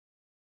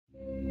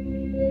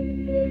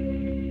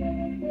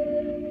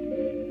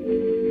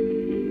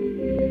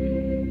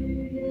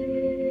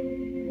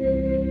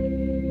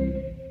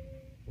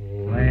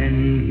When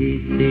he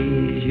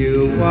sees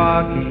you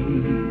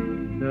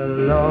walking, the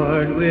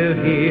Lord will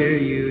hear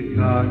you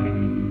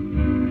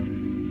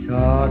talking,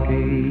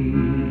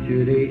 talking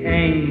to the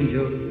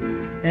angels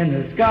in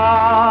the sky.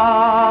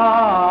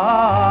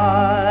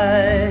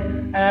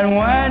 And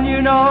when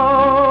you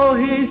know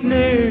he's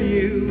near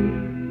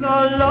you,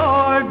 the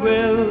Lord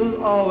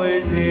will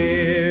always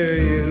hear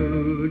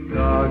you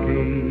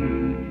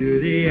talking to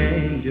the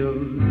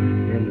angels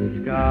in the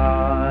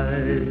sky.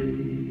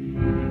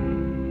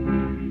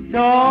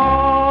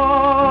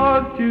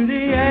 Talk to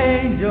the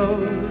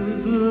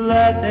angels,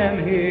 let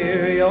them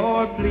hear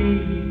your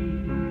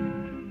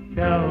plea.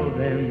 Tell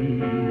them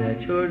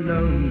that you're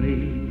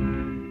lonely.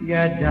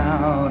 Get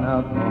down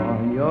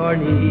upon your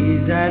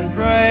knees and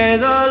pray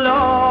the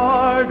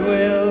Lord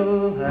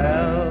will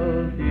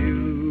help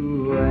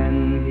you. When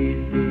he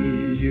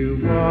sees you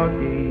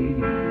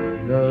walking,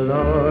 the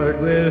Lord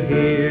will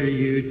hear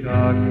you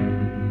talking,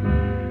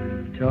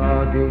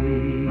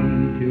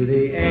 talking to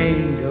the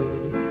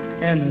angels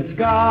in the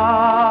sky.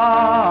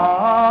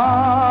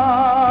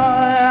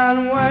 And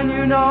when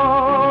you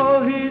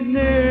know he's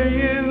near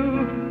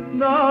you,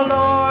 the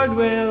Lord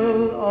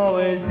will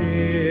always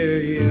hear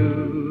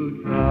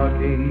you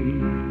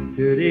talking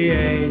to the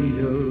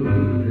angels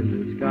in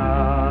the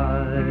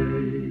sky.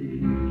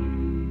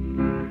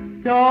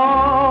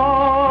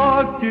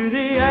 Talk to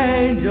the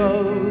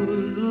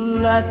angels,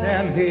 let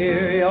them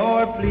hear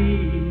your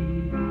plea.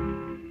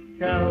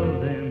 Tell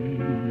them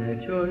that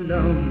you're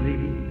lonely.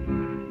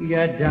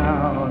 Get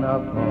down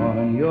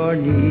upon your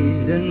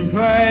knees and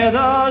pray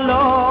the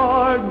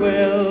Lord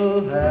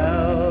will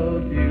help